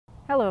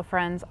Hello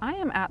friends, I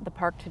am at the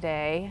park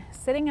today,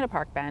 sitting at a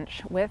park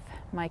bench with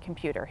my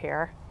computer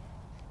here.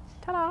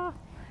 Ta-da!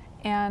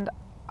 And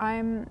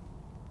I'm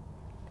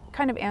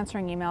kind of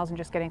answering emails and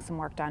just getting some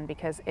work done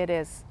because it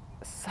is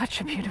such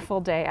a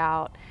beautiful day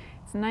out.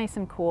 It's nice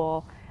and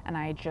cool and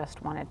I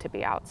just wanted to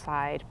be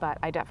outside, but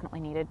I definitely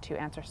needed to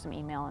answer some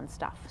email and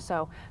stuff.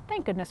 So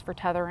thank goodness for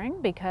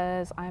tethering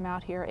because I'm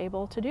out here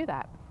able to do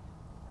that.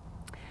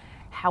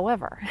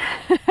 However,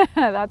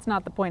 that's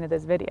not the point of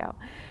this video.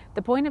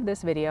 The point of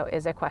this video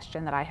is a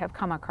question that I have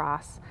come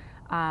across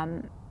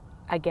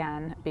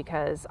again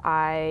because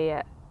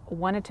I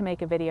wanted to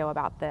make a video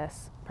about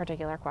this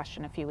particular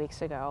question a few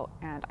weeks ago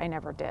and I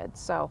never did.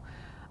 So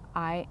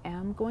I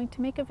am going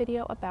to make a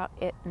video about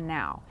it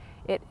now.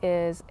 It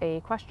is a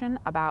question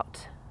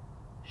about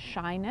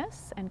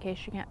shyness, in case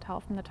you can't tell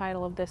from the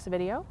title of this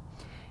video.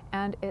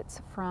 And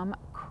it's from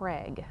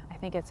Craig. I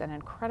think it's an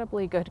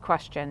incredibly good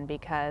question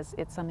because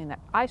it's something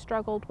that I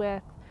struggled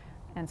with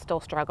and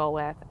still struggle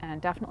with, and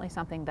definitely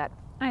something that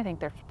I think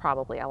there's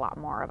probably a lot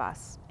more of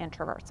us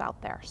introverts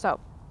out there. So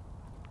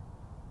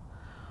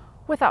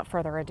without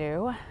further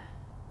ado,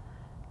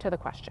 to the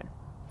question.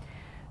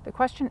 The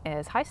question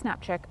is, hi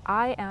Snapchick,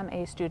 I am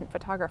a student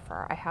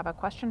photographer. I have a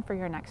question for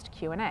your next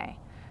Q&A.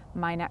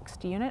 My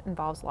next unit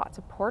involves lots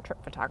of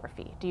portrait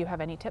photography. Do you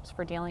have any tips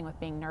for dealing with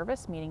being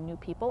nervous meeting new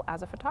people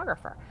as a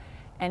photographer?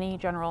 Any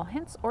general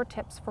hints or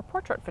tips for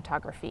portrait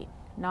photography,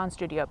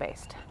 non-studio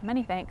based?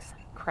 Many thanks,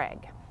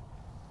 Craig.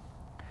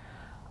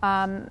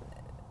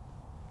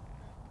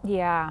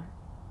 Yeah,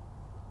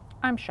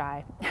 I'm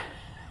shy.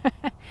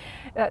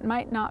 That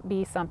might not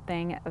be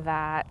something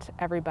that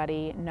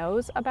everybody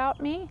knows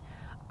about me.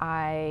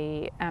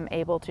 I am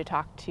able to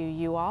talk to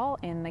you all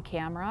in the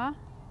camera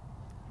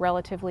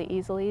relatively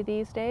easily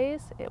these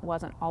days. It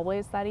wasn't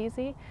always that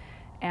easy,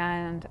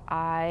 and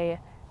I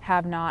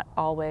have not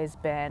always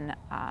been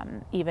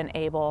even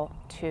able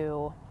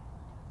to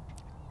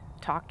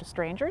talk to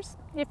strangers,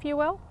 if you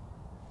will.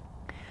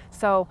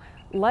 So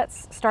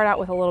let's start out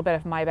with a little bit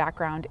of my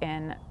background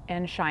in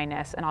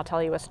shyness, and I'll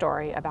tell you a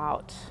story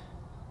about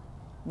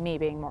me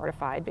being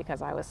mortified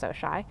because I was so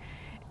shy,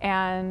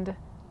 and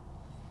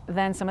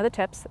then some of the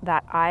tips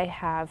that I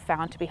have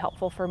found to be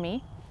helpful for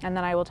me, and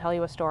then I will tell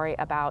you a story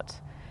about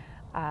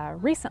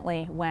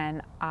recently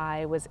when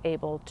I was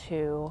able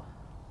to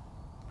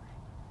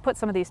put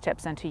some of these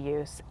tips into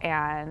use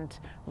and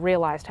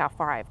realized how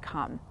far I've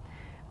come.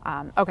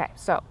 Okay,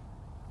 so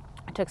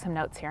I took some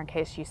notes here in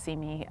case you see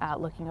me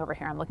looking over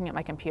here. I'm looking at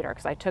my computer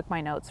because I took my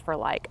notes for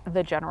like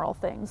the general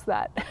things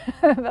that,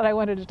 that I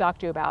wanted to talk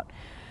to you about,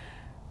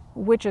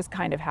 which is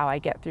kind of how I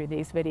get through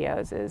these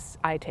videos. Is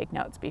I take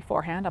notes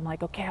beforehand. I'm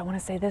like, okay, I want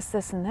to say this,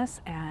 this, and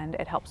this, and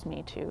it helps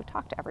me to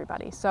talk to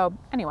everybody. So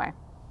anyway,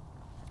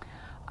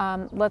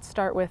 let's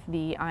start with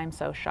the I'm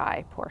so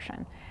shy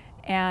portion.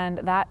 And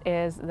that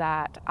is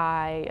that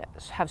I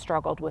have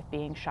struggled with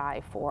being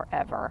shy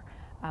forever.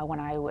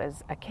 When I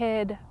was a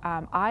kid,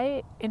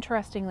 I,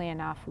 interestingly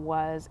enough,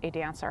 was a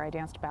dancer. I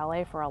danced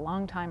ballet for a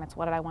long time. It's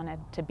what I wanted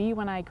to be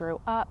when I grew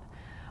up.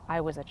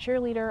 I was a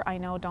cheerleader. I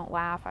know, don't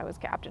laugh. I was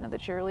captain of the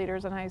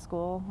cheerleaders in high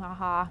school.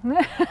 Aha.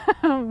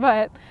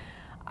 But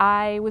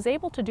I was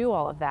able to do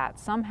all of that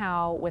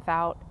somehow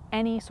without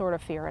any sort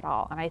of fear at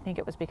all. And I think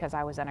it was because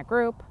I was in a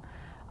group.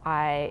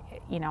 I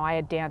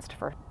had danced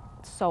for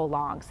so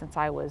long, since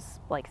I was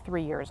like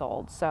 3 years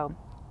old. So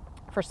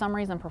for some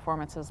reason,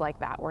 performances like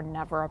that were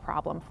never a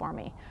problem for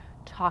me.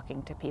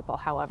 Talking to people,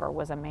 however,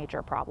 was a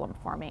major problem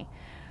for me.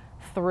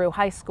 Through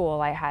high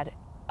school, I had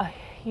a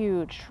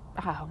huge,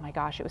 oh my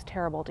gosh, it was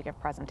terrible to give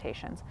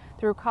presentations.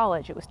 Through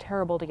college, it was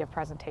terrible to give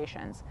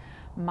presentations.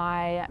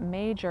 My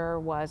major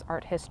was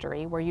art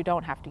history, where you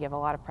don't have to give a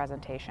lot of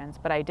presentations,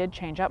 but I did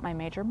change up my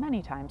major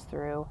many times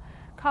through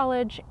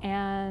college,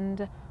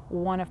 and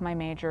one of my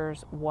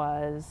majors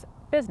was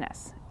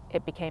business.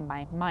 It became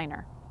my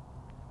minor.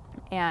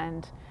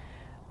 And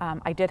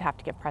I did have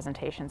to give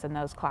presentations in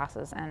those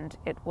classes, and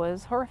it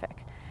was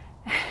horrific.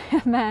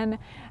 And then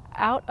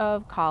out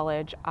of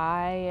college,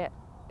 I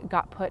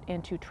got put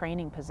into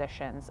training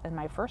positions in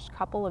my first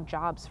couple of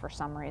jobs for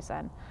some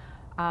reason.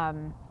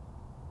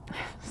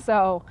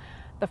 So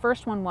the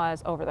first one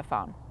was over the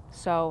phone.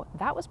 So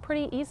that was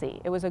pretty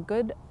easy. It was a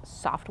good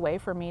soft way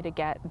for me to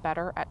get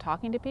better at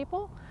talking to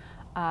people.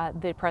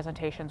 The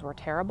presentations were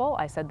terrible.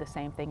 I said the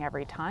same thing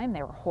every time.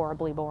 They were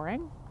horribly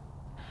boring.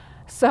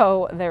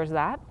 So there's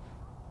that.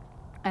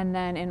 And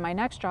then in my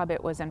next job,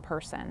 it was in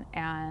person,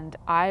 and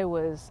I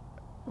was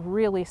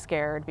really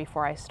scared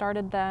before I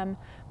started them,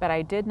 but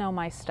I did know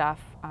my stuff.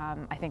 I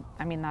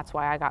mean, that's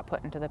why I got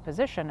put into the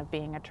position of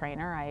being a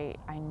trainer.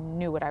 I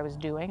knew what I was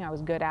doing. I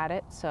was good at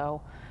it,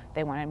 so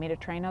they wanted me to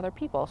train other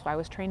people. So I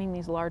was training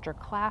these larger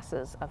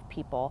classes of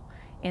people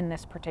in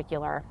this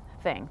particular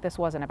thing. This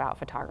wasn't about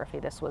photography.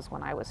 This was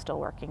when I was still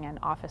working in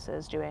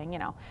offices doing,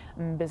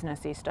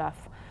 businessy stuff.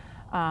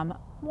 Wah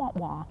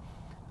wah.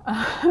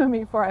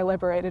 Before I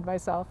liberated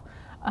myself.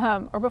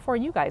 Or before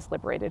you guys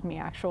liberated me,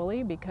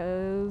 actually,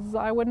 because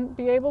I wouldn't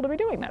be able to be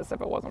doing this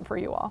if it wasn't for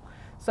you all.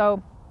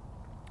 So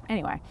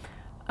anyway,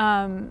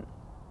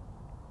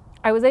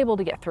 I was able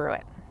to get through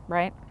it,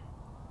 right?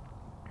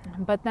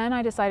 But then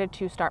I decided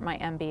to start my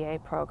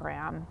MBA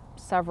program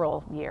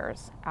several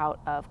years out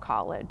of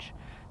college.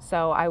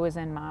 So I was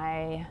in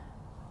my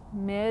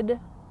mid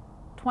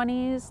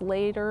 20s,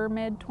 later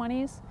mid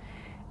 20s,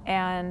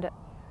 and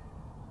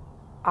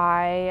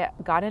I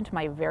got into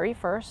my very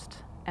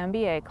first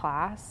MBA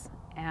class,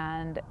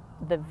 and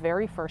the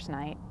very first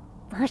night,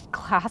 first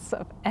class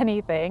of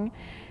anything,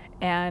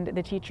 and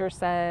the teacher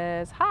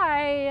says,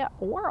 "Hi,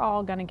 we're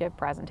all going to give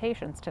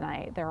presentations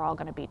tonight. They're all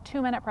going to be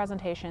 2-minute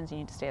presentations. You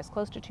need to stay as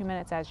close to 2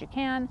 minutes as you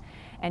can,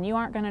 and you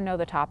aren't going to know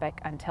the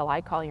topic until I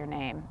call your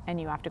name,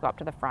 and you have to go up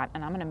to the front,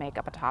 and I'm going to make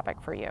up a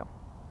topic for you."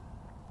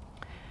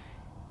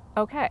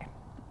 Okay,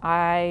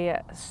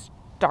 I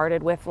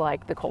started with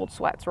like the cold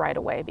sweats right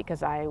away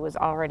because I was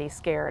already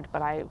scared,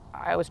 but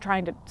I was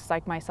trying to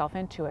psych myself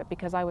into it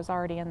because I was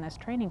already in this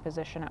training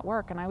position at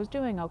work and I was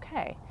doing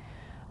okay.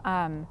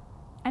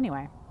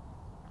 Anyway,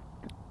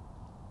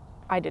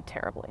 I did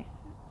terribly.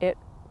 It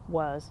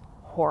was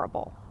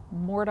horrible,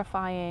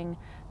 mortifying.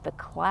 The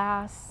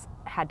class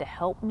had to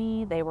help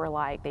me. They were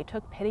like, they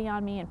took pity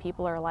on me, and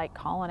people are like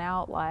calling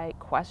out like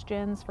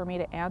questions for me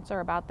to answer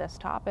about this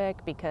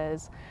topic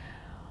because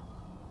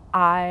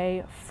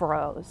I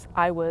froze.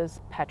 I was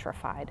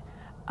petrified.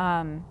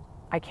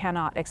 I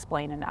cannot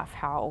explain enough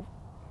how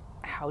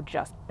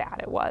just bad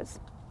it was.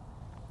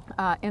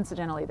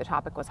 Incidentally, the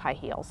topic was high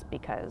heels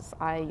because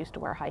I used to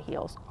wear high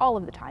heels all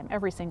of the time,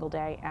 every single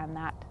day. And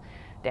that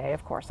day,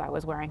 of course, I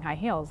was wearing high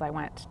heels. I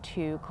went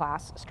to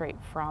class straight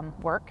from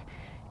work,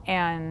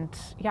 and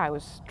yeah, I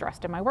was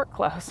dressed in my work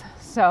clothes.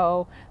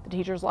 So the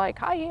teacher's like,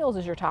 "High heels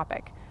is your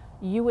topic."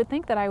 You would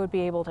think that I would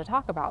be able to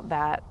talk about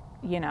that,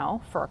 you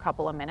know, for a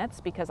couple of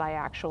minutes because I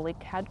actually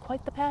had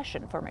quite the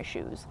passion for my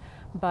shoes.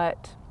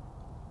 But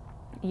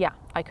yeah,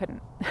 I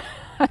couldn't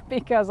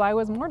because I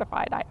was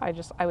mortified.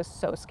 I was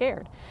so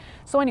scared.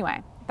 So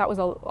anyway, that was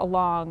a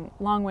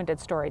long-winded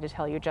story to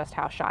tell you just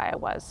how shy I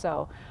was.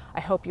 So I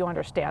hope you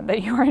understand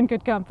that you are in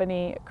good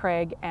company,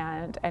 Craig,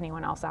 and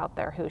anyone else out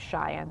there who's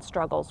shy and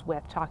struggles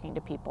with talking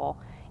to people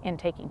and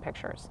taking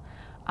pictures.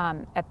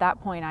 At that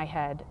point, I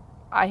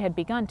had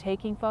begun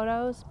taking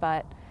photos,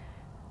 but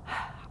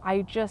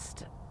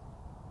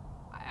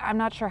I'm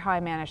not sure how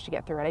I managed to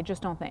get through it. I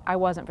just don't think, I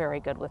wasn't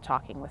very good with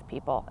talking with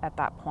people at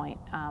that point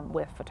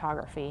with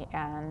photography.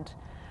 And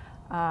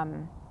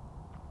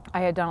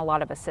I had done a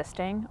lot of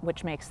assisting,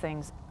 which makes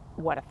things,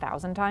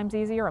 1,000 times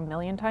easier,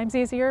 1,000,000 times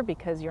easier,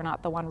 because you're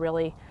not the one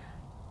really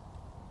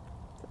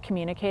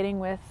communicating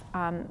with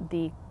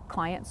the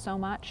client so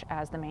much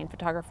as the main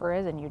photographer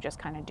is, and you just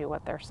kind of do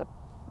what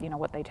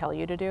what they tell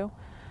you to do.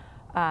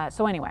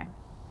 So anyway,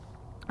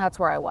 that's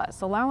where I was.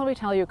 So now let me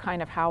tell you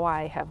kind of how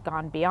I have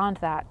gone beyond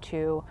that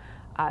to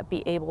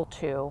be able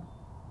to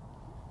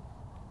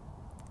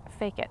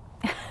fake it,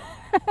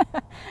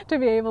 to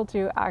be able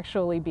to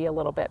actually be a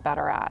little bit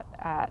better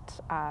at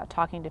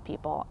talking to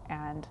people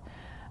and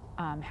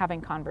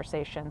having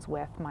conversations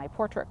with my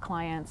portrait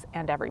clients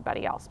and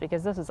everybody else,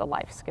 because this is a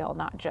life skill,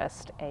 not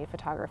just a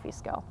photography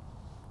skill.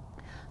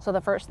 So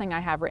the first thing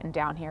I have written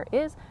down here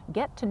is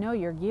get to know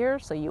your gear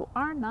so you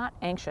are not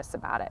anxious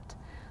about it.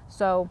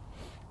 So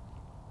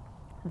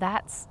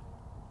that's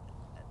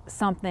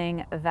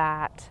something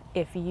that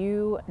if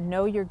you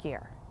know your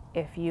gear,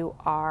 if you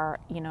are,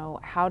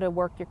 how to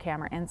work your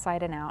camera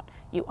inside and out,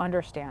 you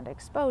understand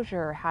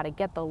exposure, how to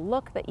get the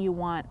look that you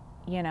want,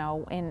 in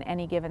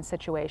any given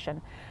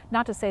situation.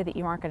 Not to say that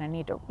you aren't going to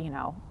need to,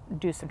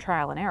 do some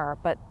trial and error,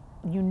 but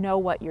you know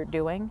what you're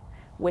doing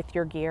with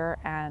your gear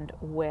and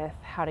with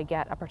how to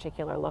get a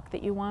particular look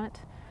that you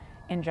want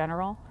in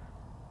general.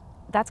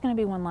 That's going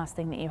to be one last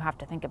thing that you have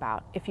to think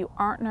about. If you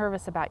aren't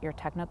nervous about your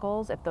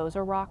technicals, if those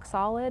are rock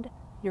solid,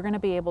 you're going to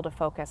be able to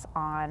focus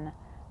on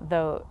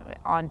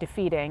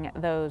defeating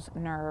those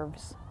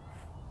nerves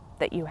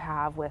that you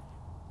have with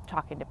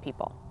talking to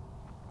people.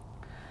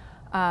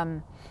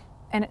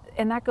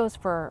 And that goes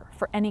for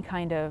any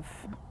kind of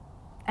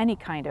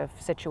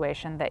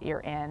situation that you're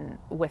in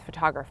with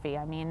photography.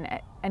 I mean,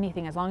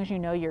 anything, as long as you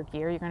know your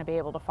gear, you're going to be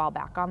able to fall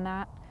back on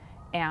that,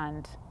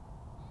 and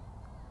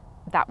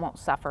that won't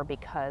suffer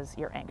because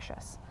you're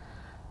anxious.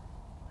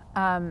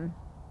 Have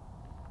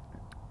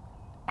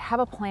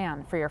a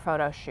plan for your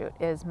photo shoot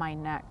is my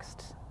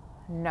next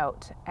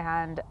note,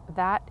 and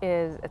that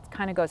is, it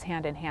kind of goes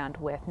hand in hand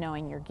with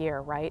knowing your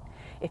gear, right?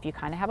 If you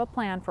kind of have a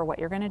plan for what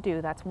you're going to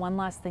do, that's one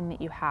less thing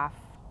that you have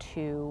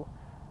to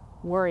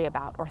worry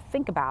about or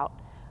think about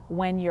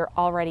when you're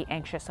already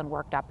anxious and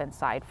worked up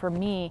inside. For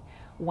me,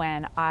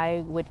 when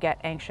I would get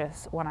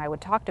anxious when I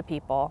would talk to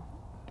people,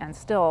 and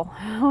still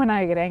when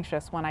I get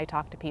anxious when I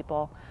talk to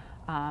people,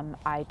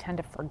 I tend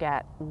to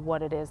forget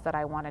what it is that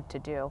I wanted to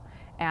do.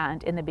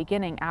 And in the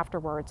beginning,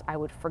 afterwards, I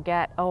would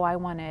forget, oh, I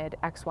wanted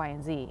X, Y,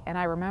 and Z. And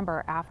I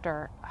remember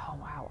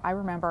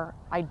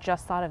I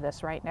just thought of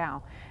this right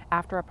now.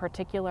 After a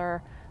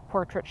particular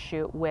portrait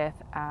shoot with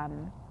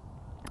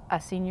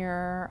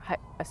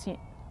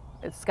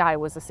this guy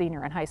was a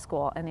senior in high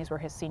school, and these were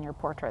his senior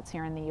portraits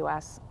here in the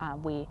US.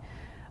 We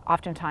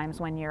oftentimes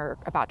when you're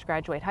about to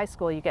graduate high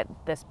school, you get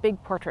this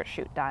big portrait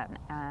shoot done,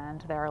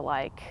 and they're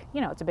like,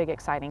 you know, it's a big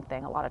exciting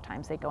thing. A lot of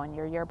times they go in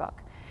your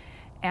yearbook.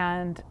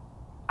 And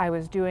I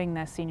was doing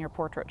this senior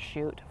portrait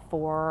shoot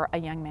for a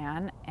young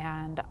man,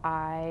 and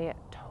I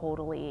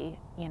totally,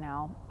 you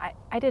know,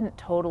 I didn't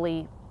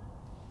totally,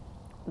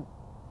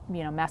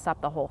 you know, mess up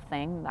the whole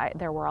thing.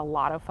 There were a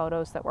lot of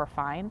photos that were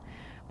fine,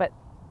 but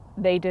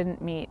they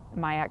didn't meet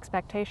my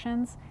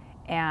expectations,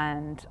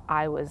 and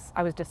I was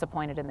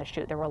disappointed in the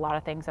shoot. There were a lot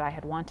of things that I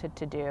had wanted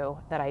to do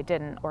that I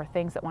didn't, or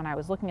things that when I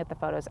was looking at the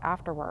photos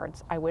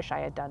afterwards, I wish I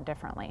had done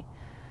differently.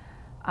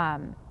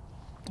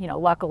 You know,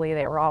 luckily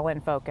they were all in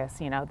focus.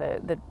 You know,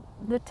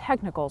 the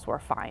technicals were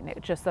fine.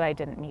 It's just that I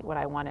didn't meet what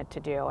I wanted to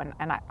do,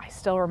 and I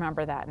still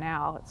remember that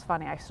now. It's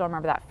funny. I still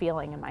remember that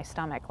feeling in my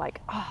stomach,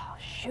 like, oh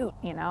shoot,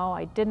 you know,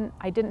 I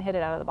didn't hit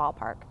it out of the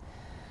ballpark.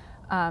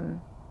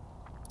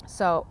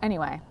 So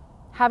anyway,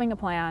 having a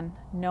plan,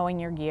 knowing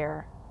your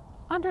gear,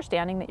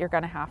 understanding that you're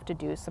going to have to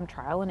do some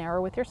trial and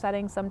error with your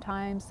settings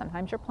sometimes.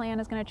 Sometimes your plan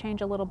is going to change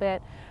a little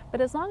bit,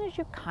 but as long as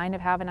you kind of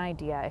have an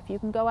idea, if you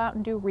can go out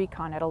and do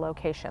recon at a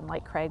location,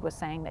 like Craig was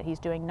saying that he's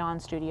doing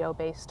non-studio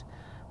based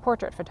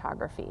portrait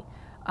photography.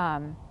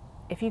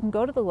 If you can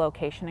go to the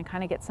location and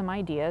kind of get some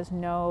ideas,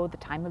 know the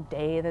time of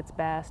day that's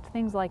best,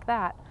 things like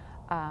that,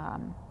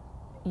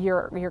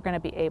 you're going to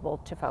be able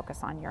to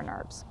focus on your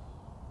nerves.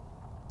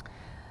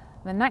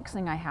 The next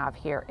thing I have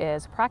here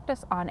is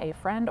practice on a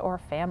friend or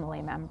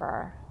family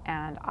member.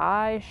 And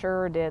I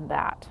sure did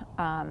that.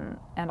 And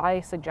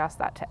I suggest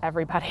that to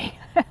everybody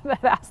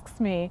that asks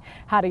me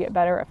how to get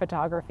better at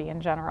photography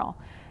in general.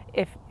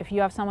 If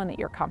you have someone that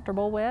you're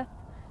comfortable with,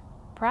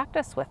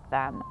 practice with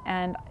them.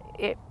 And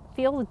it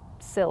feels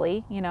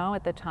silly, you know,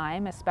 at the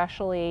time,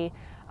 especially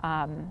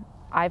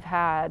I've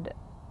had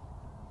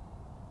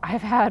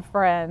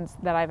friends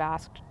that I've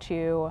asked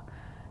to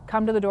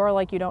come to the door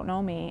like you don't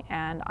know me,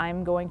 and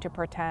I'm going to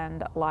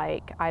pretend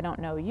like I don't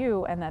know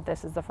you and that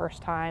this is the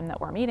first time that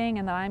we're meeting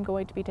and that I'm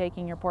going to be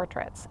taking your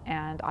portraits.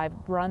 And I've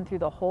run through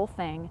the whole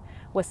thing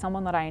with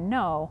someone that I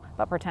know,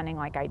 but pretending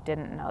like I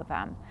didn't know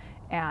them.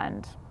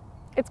 And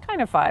it's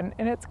kind of fun,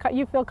 and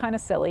you feel kind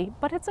of silly,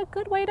 but it's a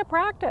good way to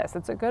practice.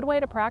 It's a good way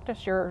to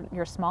practice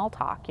your small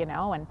talk, you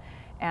know,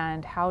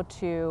 and how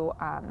to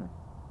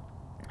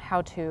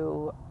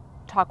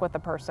talk with the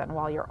person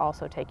while you're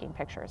also taking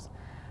pictures.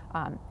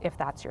 If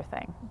that's your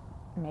thing.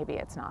 Maybe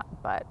it's not,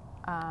 but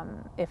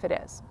if it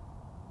is.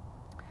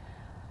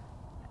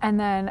 And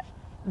then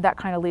that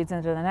kind of leads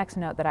into the next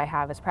note that I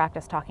have is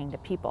practice talking to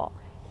people.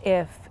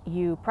 If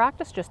you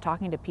practice just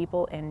talking to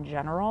people in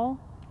general,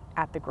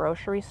 at the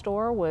grocery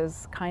store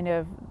was kind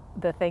of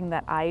the thing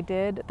that I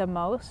did the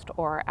most,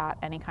 or at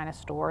any kind of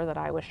store that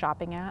I was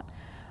shopping at.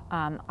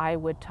 I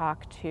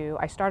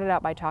started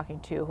out by talking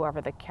to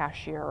whoever the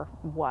cashier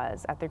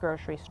was at the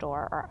grocery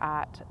store or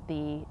at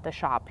the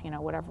shop, you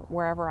know,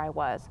 wherever I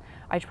was.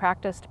 I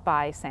practiced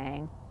by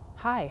saying,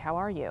 "Hi, how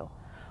are you?"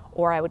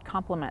 Or I would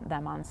compliment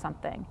them on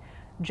something.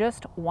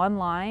 Just one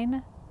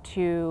line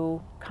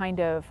to kind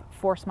of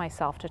force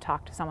myself to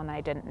talk to someone that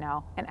I didn't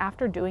know. And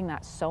after doing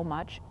that so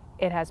much,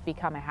 it has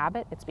become a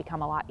habit. It's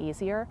become a lot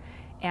easier.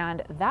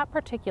 And that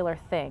particular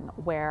thing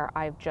where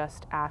I've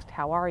just asked,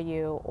 how are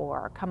you?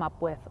 Or come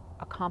up with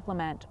a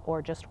compliment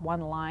or just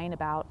one line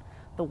about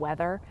the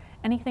weather,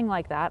 anything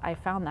like that, I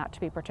found that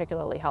to be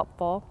particularly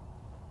helpful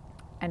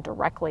and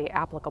directly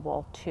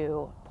applicable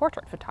to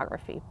portrait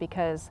photography.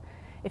 Because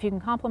if you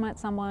can compliment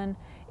someone,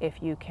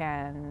 if you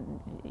can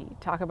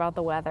talk about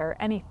the weather,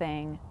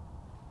 anything,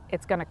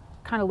 it's going to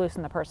kind of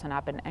loosen the person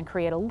up and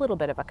create a little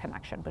bit of a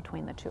connection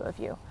between the two of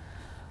you.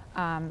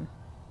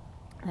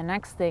 The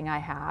next thing I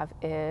have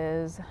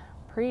is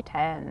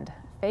pretend.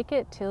 Fake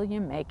it till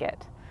you make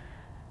it.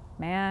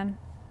 Man,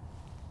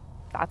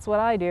 that's what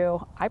I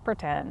do. I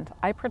pretend.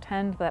 I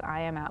pretend that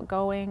I am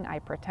outgoing. I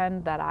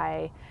pretend that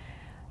I,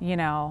 you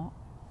know,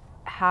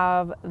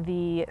 have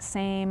the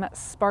same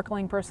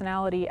sparkling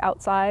personality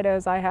outside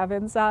as I have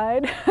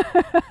inside,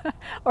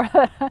 or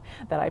that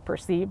I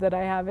perceive that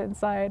I have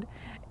inside.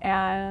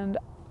 And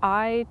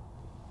I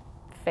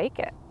fake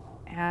it.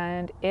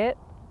 And it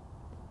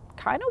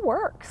kind of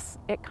works.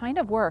 It kind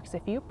of works.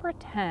 If you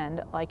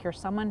pretend like you're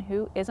someone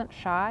who isn't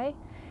shy,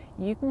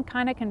 you can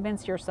kind of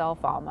convince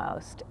yourself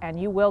almost,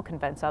 and you will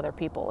convince other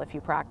people if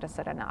you practice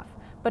it enough.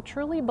 But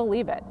truly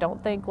believe it.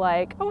 Don't think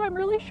like, oh, I'm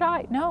really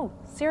shy. No,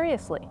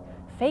 seriously,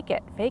 fake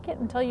it. Fake it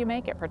until you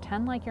make it.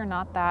 Pretend like you're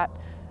not that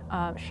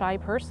shy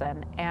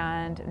person,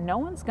 and no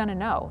one's gonna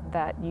know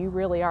that you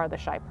really are the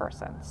shy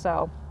person.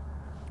 So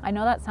I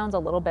know that sounds a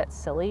little bit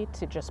silly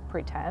to just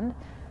pretend,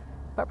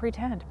 but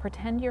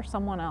pretend you're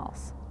someone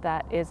else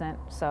that isn't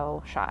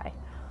so shy.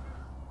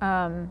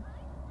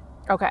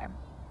 Okay,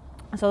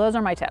 so those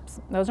are my tips.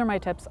 Those are my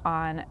tips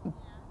on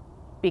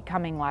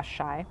becoming less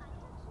shy.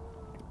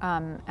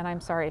 And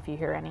I'm sorry if you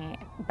hear any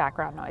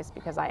background noise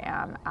because I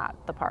am at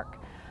the park.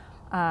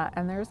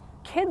 And there's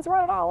kids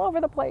running all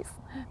over the place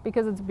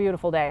because it's a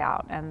beautiful day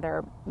out, and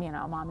their, you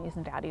know, mommies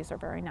and daddies are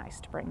very nice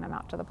to bring them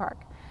out to the park.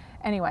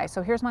 Anyway,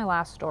 so here's my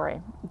last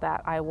story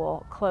that I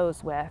will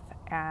close with,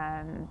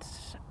 and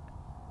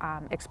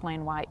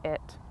explain why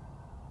it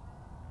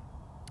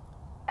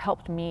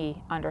helped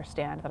me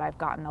understand that I've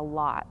gotten a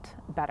lot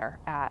better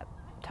at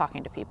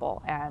talking to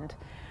people and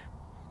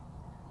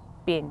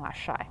being less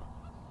shy.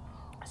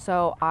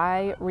 So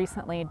I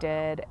recently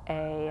did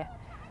a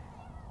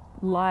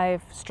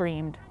live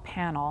streamed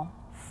panel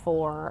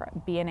for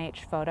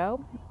B&H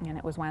Photo, and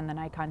it was when the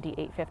Nikon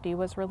D850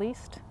 was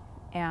released,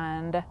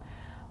 and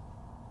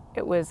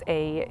it was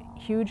a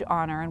huge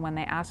honor. And when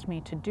they asked me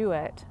to do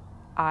it,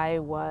 I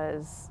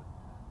was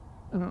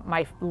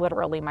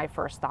literally my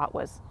first thought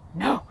was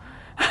no.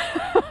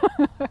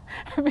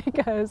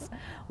 Because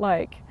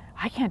like,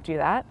 I can't do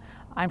that,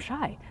 I'm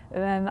shy,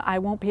 then I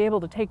won't be able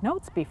to take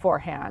notes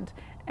beforehand.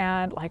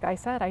 And like I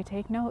said, I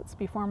take notes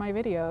before my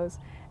videos,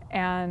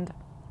 and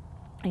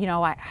you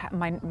know,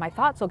 my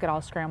thoughts will get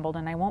all scrambled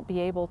and I won't be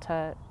able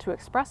to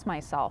express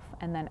myself.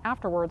 And then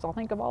afterwards, I'll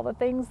think of all the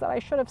things that I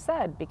should have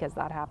said, because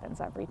that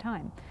happens every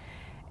time.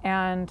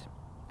 And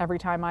every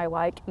time I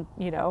want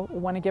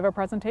to give a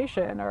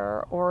presentation,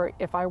 or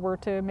if I were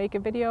to make a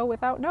video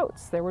without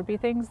notes, there would be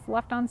things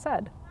left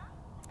unsaid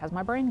as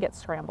my brain gets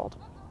scrambled.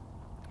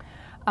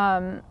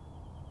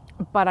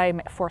 But I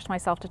forced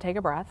myself to take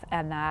a breath,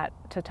 and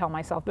to tell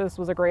myself this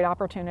was a great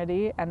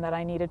opportunity and that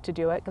I needed to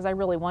do it because I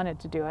really wanted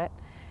to do it.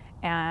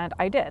 And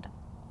I did.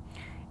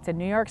 It's in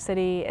New York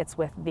City. It's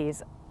with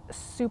these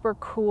super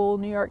cool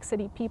New York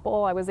City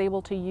people. I was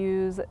able to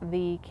use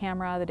the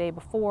camera the day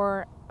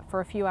before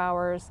for a few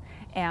hours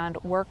and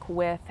work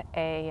with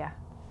a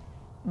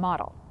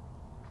model.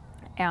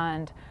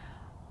 And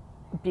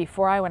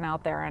before I went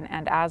out there,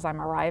 and as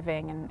I'm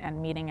arriving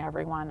and meeting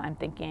everyone, I'm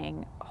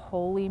thinking,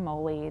 holy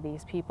moly,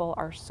 these people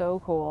are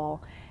so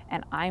cool.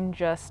 And I'm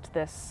just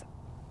this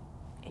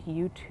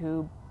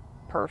YouTube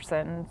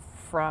person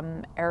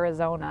from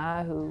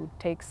Arizona who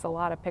takes a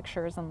lot of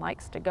pictures and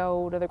likes to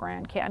go to the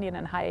Grand Canyon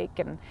and hike,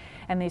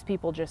 and these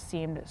people just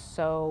seemed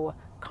so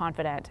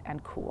confident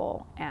and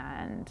cool.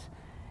 And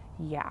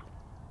yeah,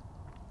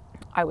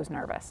 I was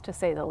nervous, to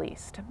say the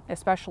least,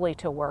 especially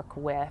to work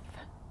with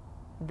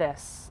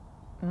this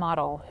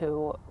model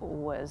who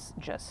was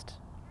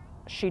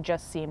she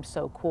just seemed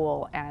so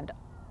cool and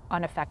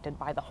unaffected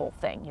by the whole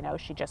thing. You know,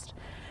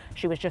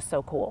 she was just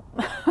so cool.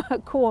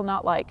 Cool,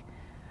 not like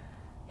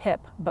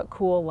hip, but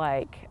cool,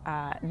 like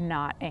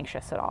not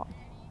anxious at all.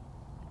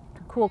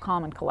 Cool,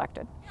 calm, and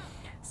collected.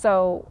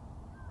 So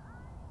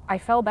I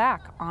fell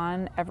back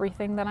on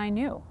everything that I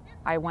knew.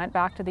 I went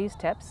back to these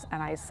tips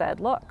and I said,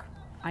 look,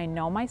 I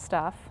know my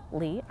stuff,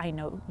 Leigh, I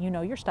know you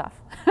know your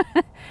stuff.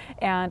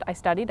 And I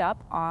studied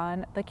up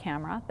on the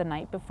camera the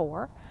night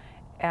before,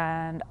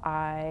 and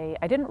I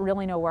didn't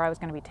really know where I was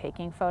going to be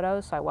taking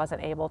photos, so I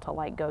wasn't able to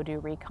like go do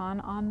recon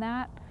on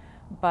that,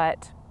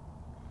 but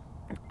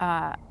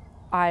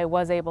I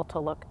was able to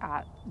look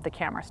at the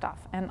camera stuff.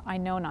 And I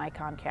know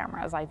Nikon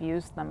cameras. I've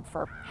used them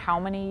for how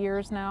many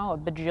years now? A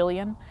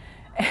bajillion.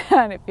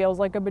 And it feels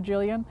like a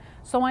bajillion.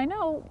 So I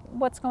know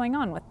what's going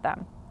on with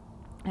them.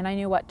 And I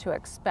knew what to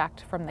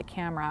expect from the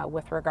camera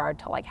with regard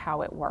to like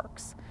how it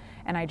works.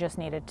 And I just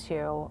needed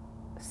to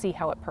see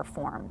how it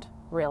performed,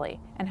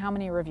 really. And how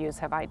many reviews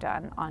have I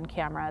done on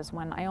cameras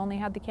when I only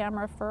had the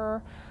camera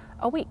for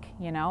a week?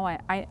 You know,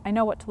 I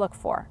know what to look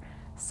for.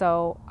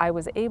 So I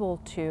was able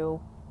to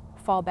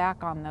fall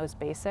back on those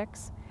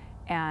basics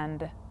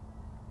and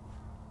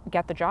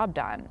get the job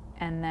done.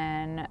 And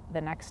then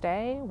the next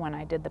day when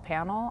I did the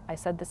panel, I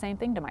said the same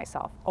thing to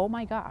myself. Oh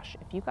my gosh,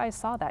 if you guys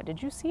saw that,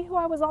 did you see who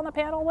I was on the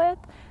panel with?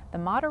 The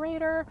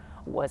moderator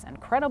was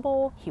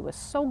incredible. He was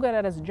so good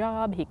at his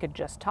job. He could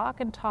just talk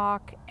and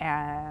talk,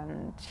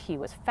 and he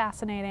was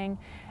fascinating.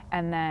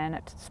 And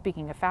then,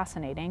 speaking of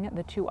fascinating,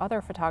 the two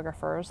other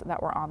photographers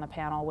that were on the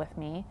panel with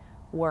me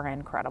were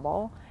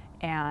incredible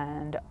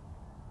and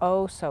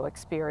oh so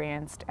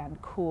experienced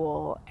and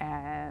cool.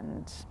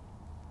 And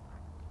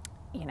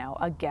you know,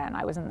 again,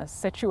 I was in this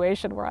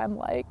situation where I'm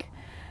like,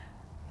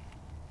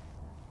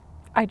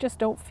 I just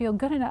don't feel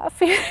good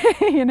enough,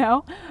 you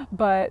know,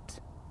 but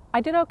I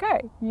did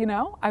okay. You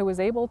know, I was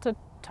able to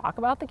talk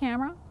about the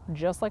camera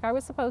just like I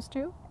was supposed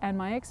to and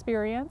my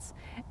experience,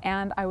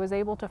 and I was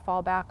able to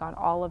fall back on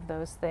all of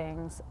those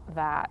things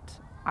that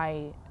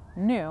I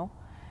knew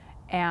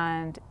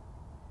and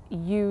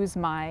use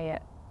my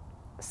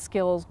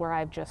skills where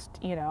I've just,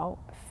 you know,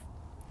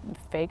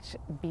 faked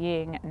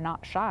being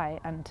not shy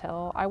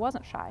until I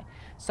wasn't shy.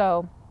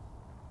 So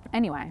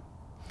anyway,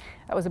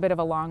 that was a bit of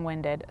a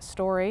long-winded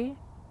story,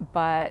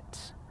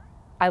 but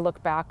I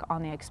look back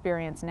on the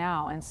experience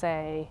now and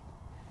say,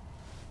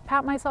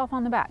 pat myself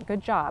on the back,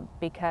 good job,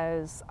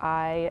 because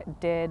I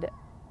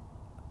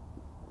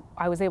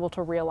was able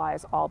to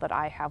realize all that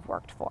I have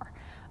worked for.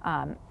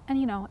 And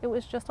you know, it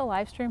was just a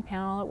live stream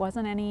panel. It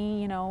wasn't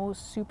any, you know,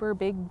 super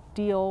big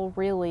deal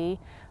really,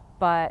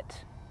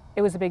 but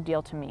it was a big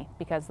deal to me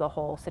because the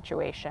whole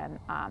situation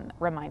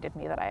reminded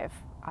me that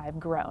I've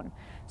grown.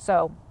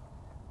 So,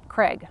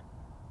 Craig,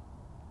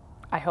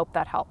 I hope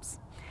that helps.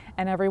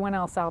 And everyone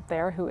else out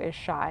there who is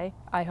shy,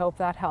 I hope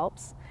that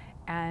helps.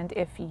 And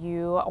if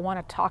you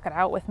want to talk it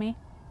out with me,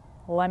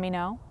 let me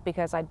know,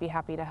 because I'd be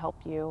happy to help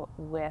you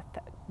with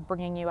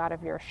bringing you out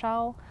of your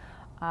shell.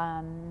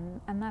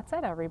 And that's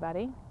it,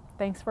 everybody.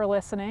 Thanks for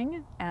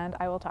listening, and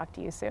I will talk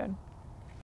to you soon.